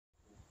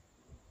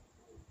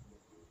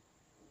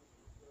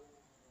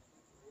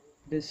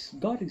Does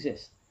God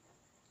exist?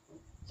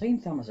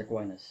 Saint Thomas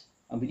Aquinas,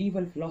 a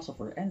medieval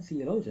philosopher and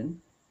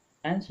theologian,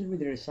 answered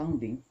with a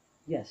resounding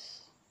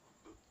yes,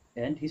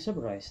 and he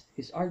summarized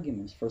his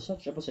arguments for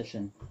such a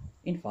position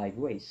in 5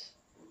 ways.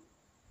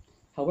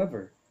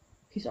 However,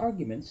 his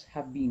arguments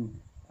have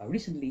been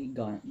recently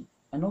gone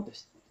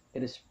unnoticed.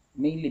 It is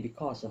mainly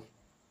because of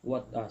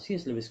what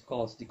C.S. Lewis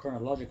calls the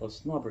chronological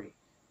snobbery.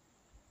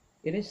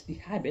 It is the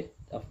habit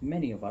of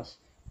many of us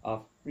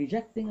of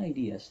rejecting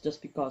ideas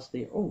just because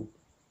they are old.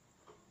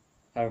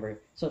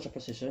 However, such a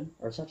position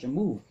or such a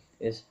move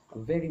is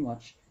very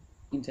much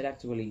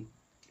intellectually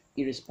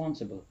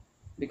irresponsible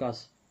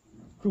because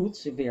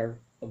truths, if they are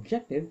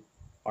objective,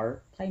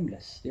 are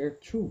timeless. They are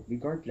true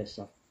regardless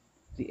of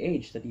the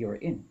age that you are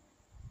in.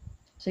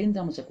 St.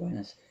 Thomas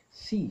Aquinas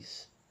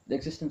sees the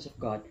existence of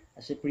God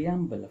as a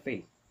preamble of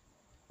faith.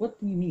 What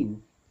do we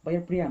mean by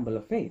a preamble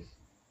of faith?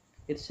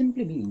 It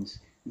simply means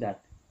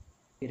that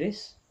it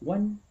is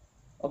one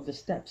of the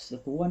steps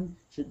that one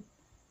should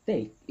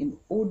take in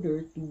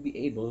order to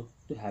be able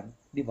to have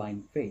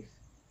divine faith.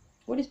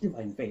 What is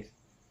divine faith?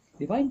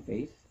 Divine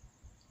faith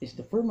is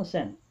the firm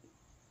assent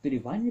to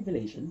divine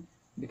revelation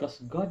because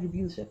God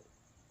reveals it,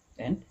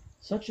 and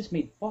such is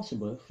made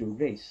possible through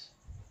grace.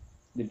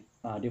 The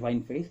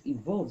divine faith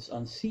involves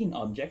unseen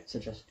objects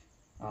such as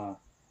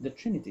the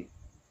Trinity,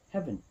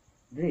 heaven,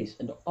 grace,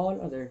 and all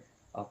other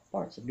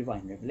parts of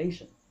divine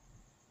revelation.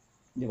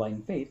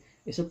 Divine faith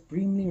is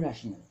supremely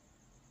rational.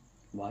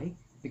 Why?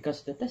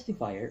 Because the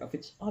testifier of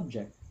its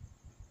object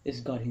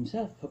is God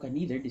Himself, who can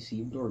neither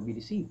deceive nor be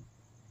deceived.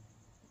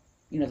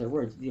 In other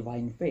words,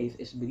 divine faith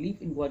is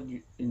belief in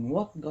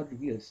what God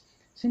reveals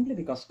simply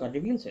because God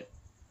reveals it.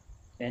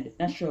 And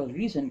natural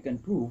reason can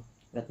prove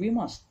that we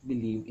must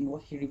believe in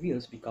what He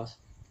reveals because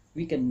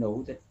we can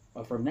know that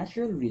from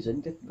natural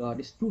reason that God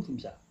is truth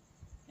Himself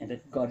and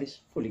that God is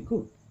fully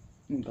good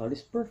and God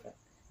is perfect.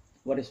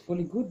 What is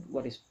fully good,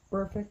 what is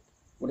perfect,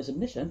 what is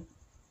omniscient,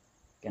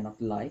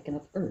 cannot lie,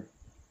 cannot err,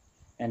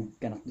 and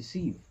cannot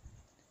deceive.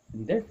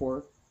 And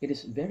therefore, it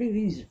is very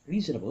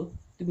reasonable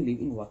to believe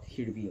in what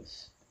He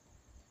reveals.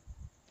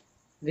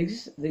 The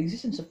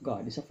existence of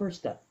God is a first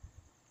step,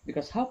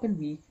 because how can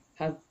we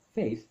have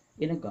faith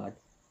in a God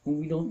whom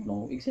we don't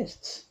know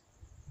exists?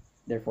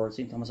 Therefore,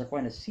 St. Thomas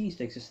Aquinas sees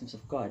the existence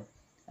of God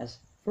as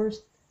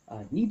first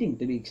needing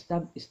to be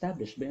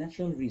established by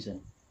natural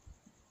reason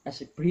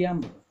as a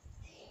preamble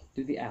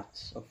to the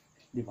acts of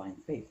divine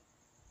faith.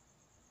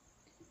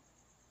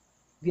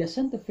 The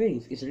assent of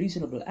faith is a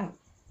reasonable act,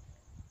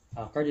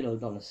 Cardinal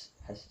Dulles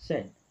has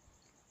said.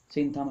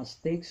 St. Thomas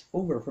takes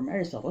over from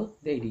Aristotle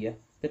the idea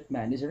that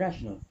man is a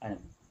rational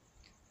animal.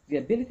 The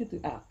ability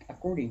to act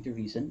according to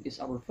reason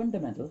is our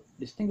fundamental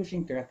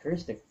distinguishing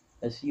characteristic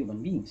as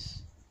human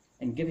beings,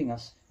 and giving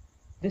us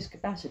this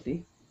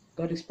capacity,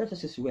 God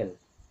expresses His will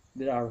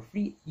that our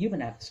free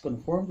human acts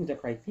conform to the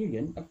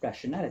criterion of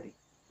rationality.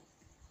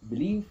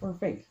 Belief or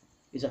faith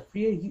is a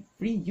free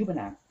human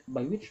act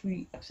by which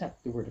we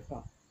accept the Word of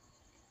God.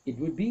 It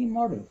would be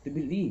immoral to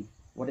believe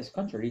what is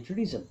contrary to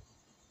reason.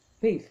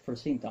 Faith, for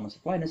St. Thomas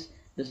Aquinas,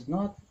 does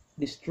not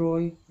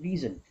destroy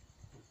reason,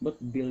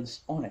 but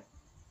builds on it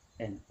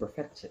and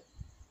perfects it.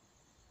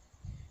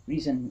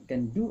 Reason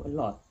can do a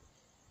lot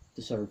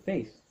to serve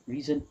faith.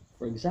 Reason,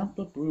 for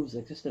example, proves the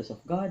existence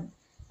of God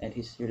and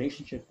His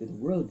relationship with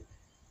the world,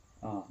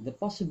 the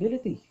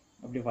possibility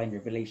of divine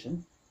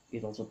revelation.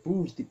 It also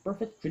proves the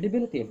perfect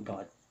credibility of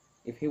God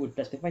if He would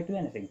testify to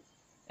anything,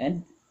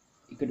 and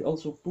it could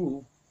also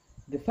prove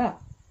the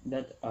fact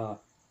that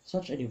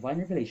such a divine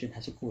revelation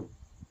has occurred.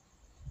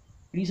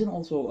 Reason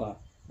also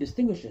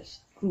distinguishes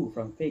true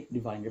from fake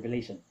divine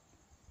revelation.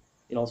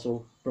 It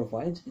also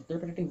provides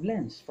interpretative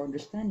lens for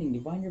understanding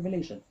divine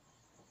revelation.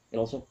 It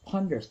also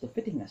ponders the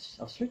fittingness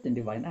of certain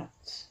divine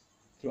acts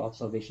throughout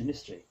salvation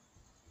history.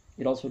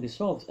 It also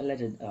dissolves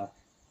alleged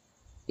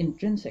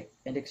intrinsic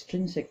and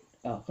extrinsic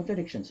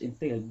contradictions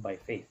entailed by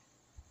faith.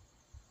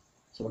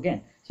 So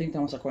again, St.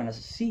 Thomas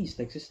Aquinas sees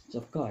the existence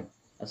of God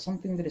as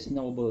something that is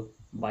knowable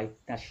by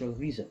natural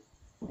reason,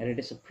 and it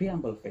is a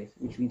preamble faith,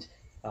 which means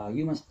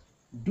you must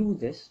do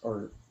this,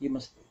 or you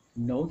must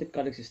know that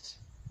God exists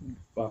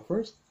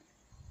first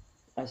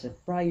as a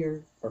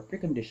prior or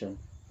precondition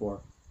for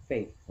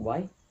faith.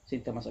 Why?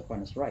 St. Thomas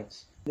Aquinas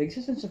writes, the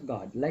existence of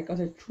God, like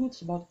other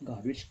truths about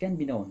God which can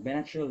be known by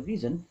natural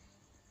reason,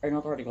 are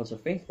not articles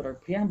of faith, but are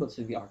preambles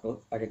to the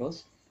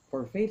articles,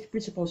 for faith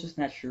presupposes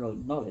natural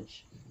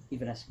knowledge,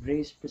 even as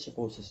grace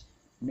presupposes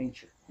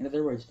nature. In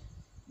other words,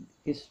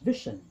 his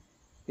vision,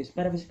 his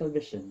metaphysical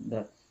vision,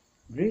 that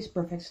grace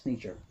perfects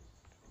nature,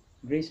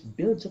 grace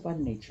builds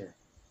upon nature,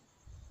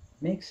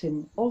 makes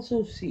him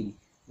also see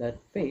that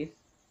faith,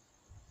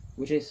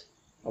 which is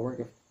a work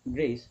of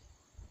grace,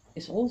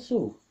 is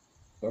also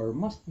or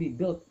must be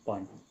built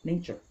upon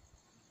nature.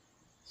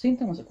 St.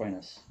 Thomas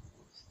Aquinas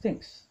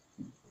thinks,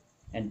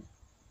 and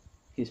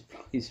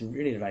he's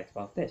really right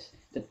about this,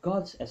 that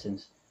God's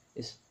essence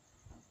is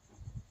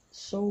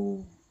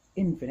so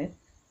infinite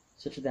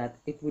such that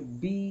it would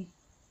be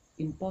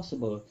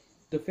impossible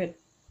to fit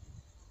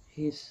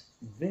His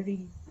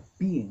very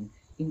being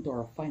into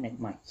our finite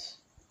minds.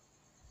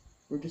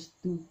 We're just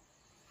too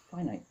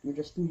finite, we're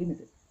just too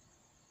limited.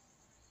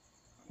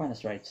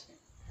 Aquinas writes,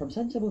 from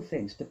sensible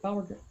things the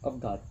power of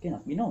God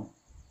cannot be known.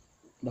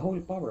 The holy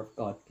power of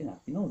God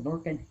cannot be known, nor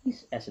can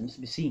his essence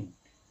be seen.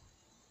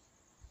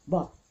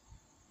 But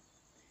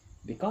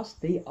because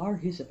they are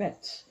his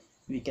effects,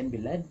 we can be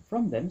led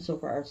from them so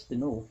far as to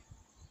know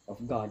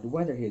of God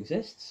whether he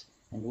exists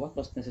and what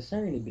must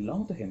necessarily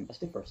belong to him as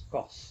the first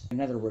cause.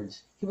 In other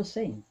words, he was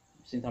saying,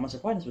 St. Thomas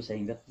Aquinas was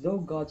saying, that though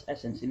God's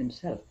essence in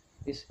himself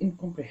is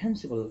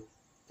incomprehensible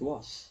to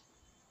us,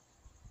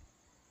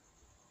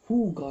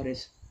 who God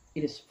is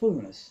in his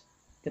fullness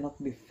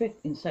cannot be fit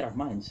inside our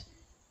minds.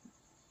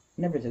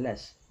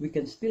 Nevertheless, we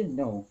can still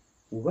know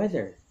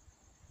whether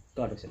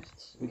God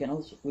exists. We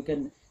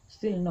can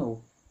still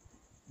know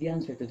the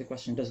answer to the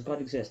question, does God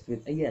exist,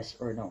 with a yes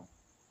or no?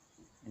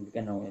 And we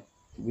can know it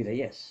with a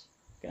yes.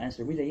 We can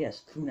answer with a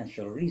yes through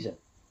natural reason.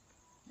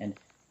 And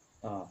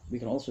we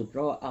can also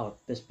draw out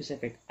the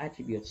specific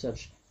attributes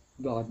such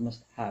God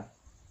must have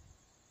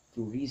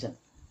through reason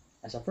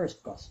as a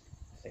first cause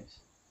of things.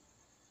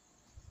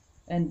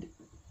 And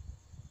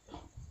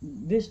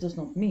this does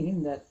not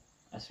mean that,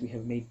 as we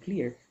have made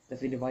clear, that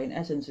the divine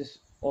essence is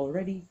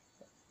already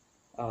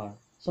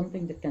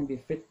something that can be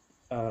fit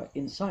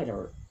inside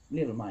our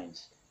little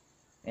minds.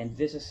 And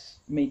this is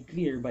made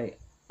clear by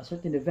a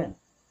certain event.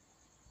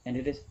 And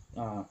it is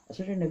a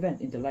certain event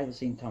in the life of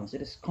St. Thomas.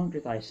 It is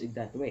concretized in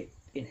that way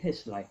in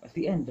his life, at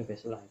the end of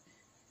his life.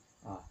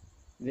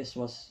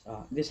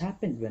 This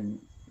happened when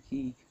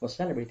he was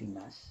celebrating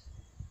Mass.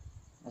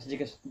 As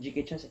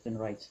G.K. Chesterton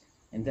writes,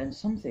 and then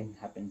something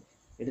happened,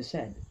 it is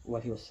said,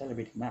 while he was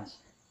celebrating Mass,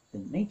 the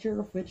nature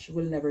of which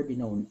will never be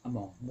known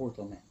among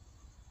mortal men.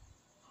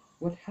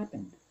 What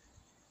happened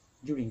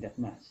during that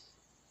Mass?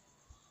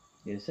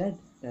 It is said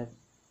that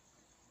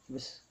he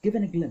was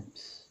given a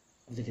glimpse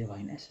of the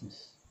divine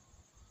essence.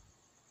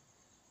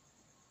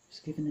 He was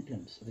given a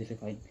glimpse of the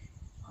divine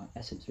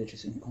essence, which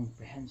is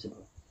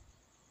incomprehensible.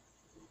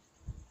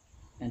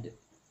 And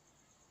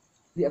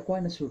the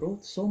Aquinas who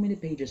wrote so many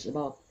pages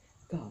about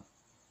God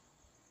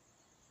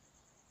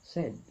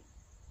said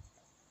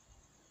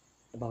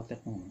about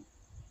that moment,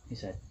 he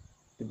said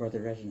to Brother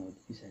Reginald,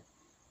 he said,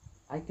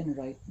 I can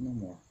write no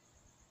more.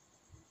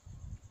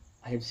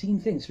 I have seen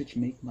things which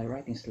make my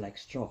writings like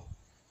straw.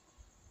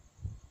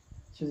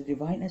 So the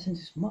divine essence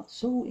is not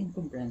so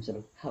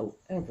incomprehensible,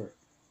 however,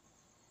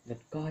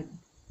 that God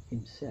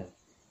himself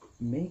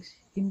makes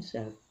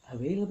himself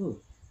available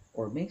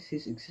or makes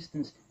his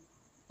existence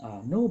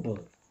knowable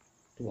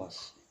to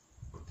us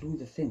through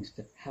the things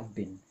that have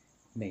been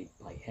made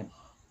by him.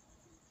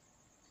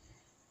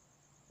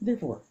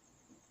 Therefore,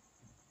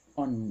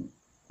 in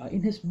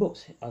his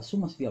books,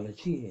 Summa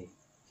Theologiae,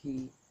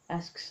 he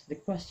asks the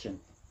question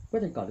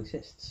whether God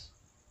exists,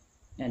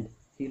 and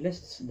he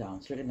lists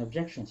down certain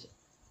objections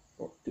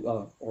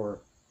or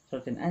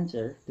certain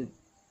answer to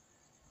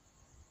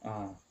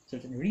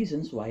certain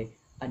reasons why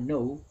a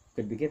no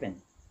could be given.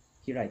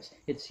 He writes,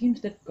 it seems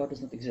that God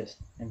does not exist,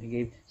 and he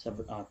gave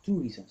two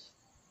reasons.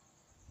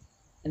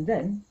 And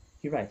then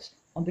he writes,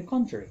 on the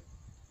contrary,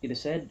 it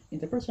is said in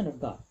the person of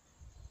God,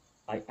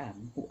 I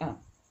am who am.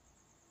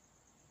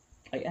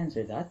 I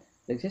answer that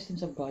the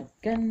existence of God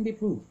can be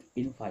proved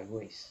in 5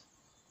 ways.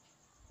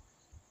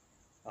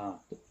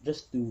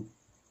 Just to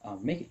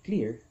make it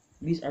clear,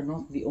 these are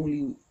not the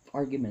only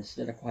arguments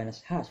that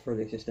Aquinas has for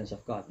the existence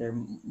of God. There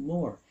are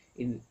more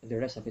in the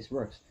rest of his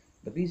works,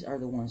 but these are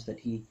the ones that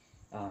he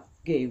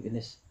gave in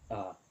his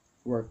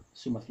work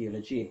Summa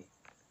Theologiae,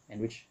 and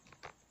which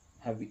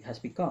has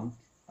become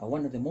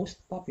one of the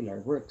most popular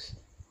works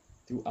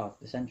throughout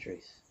the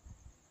centuries.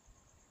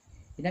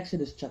 In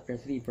Exodus chapter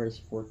 3 verse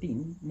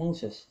 14,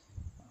 Moses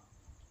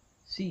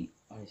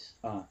is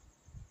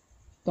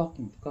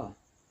talking to God,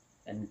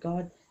 and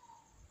God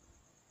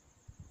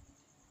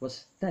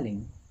was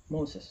telling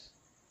Moses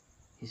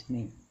his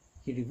name.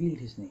 He revealed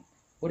his name.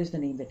 What is the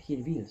name that he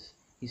reveals?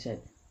 He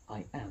said,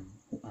 I am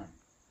who am.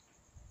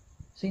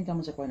 St.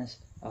 Thomas Aquinas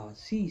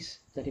sees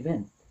that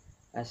event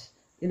as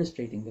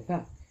illustrating the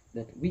fact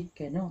that we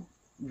cannot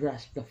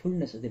grasp the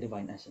fullness of the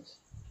divine essence.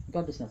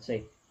 God does not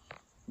say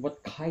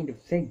what kind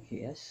of thing he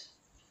is.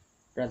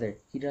 Rather,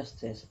 he just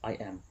says, I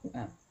am who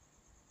am.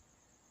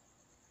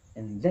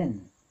 And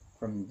then,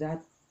 from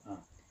that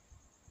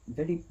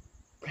very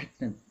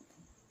pregnant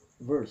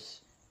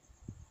verse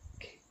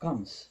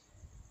comes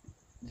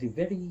the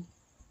very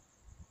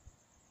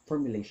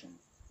formulation,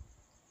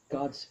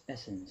 God's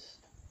essence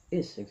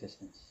is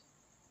existence,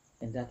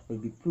 and that will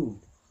be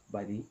proved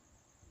by the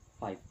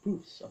 5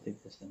 proofs of the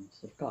existence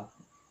of God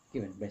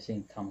given by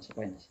St. Thomas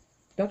Aquinas.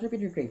 Dr.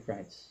 Peter Grafe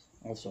writes,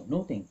 also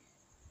note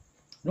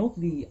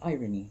the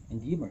irony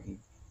and humor here.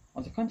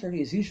 On the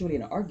contrary, is usually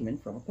an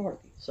argument from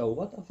authority. So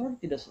what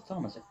authority does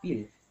Thomas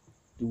appeal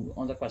to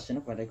on the question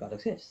of whether God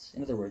exists?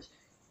 In other words,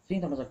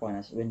 St. Thomas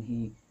Aquinas, when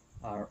he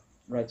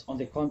writes on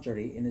the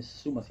contrary in his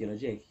Summa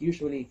Theologiae, he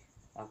usually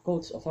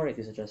quotes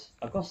authorities such as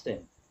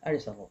Augustine,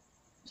 Aristotle,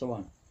 so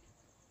on,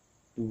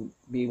 to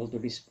be able to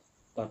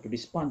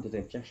respond to the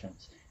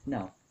objections.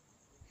 Now,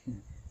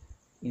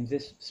 in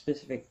this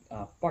specific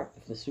part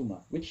of the Summa,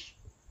 which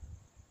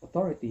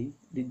authority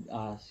did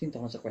St.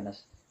 Thomas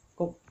Aquinas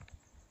quote?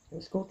 He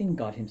was quoting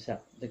God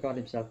himself, the God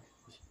himself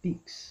who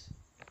speaks.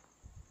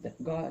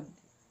 That God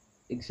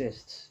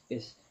exists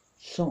is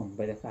shown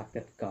by the fact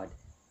that God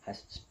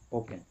has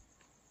spoken.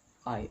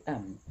 I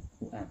am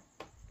who am.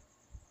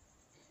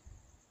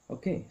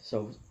 Okay,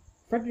 so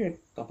Father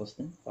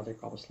Copleston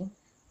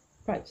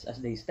writes,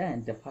 as they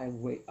stand, the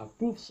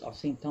proofs of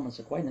St. Thomas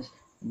Aquinas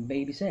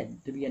may be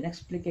said to be an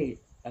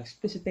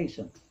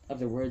explicitation of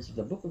the words of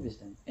the Book of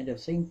Wisdom and of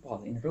St.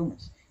 Paul in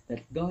Romans,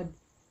 that God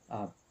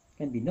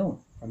can be known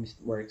from his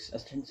works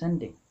as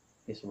transcending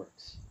his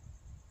works.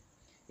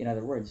 In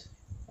other words,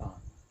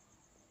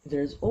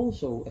 there is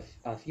also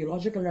a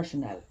theological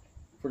rationale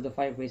for the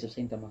 5 ways of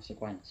St. Thomas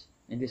Aquinas,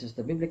 and this is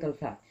the biblical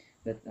fact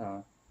that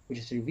which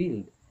is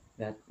revealed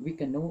that we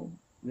can know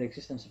the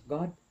existence of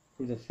God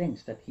through the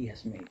things that he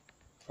has made,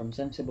 from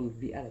sensible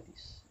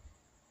realities,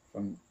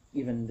 from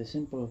even the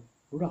simple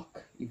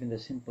rock, even the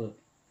simple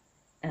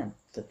ant,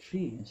 the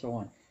tree, and so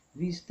on.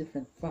 These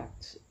different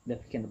facts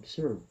that we can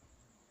observe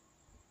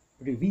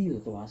reveal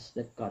to us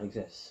that God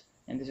exists.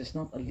 And this is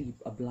not a leap,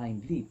 a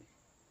blind leap.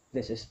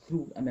 This is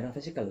through a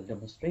metaphysical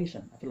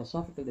demonstration, a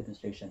philosophical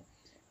demonstration,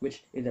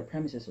 which if the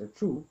premises are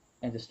true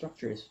and the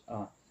structure is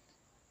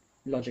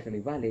logically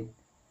valid,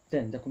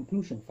 then the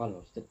conclusion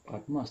follows that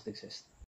God must exist.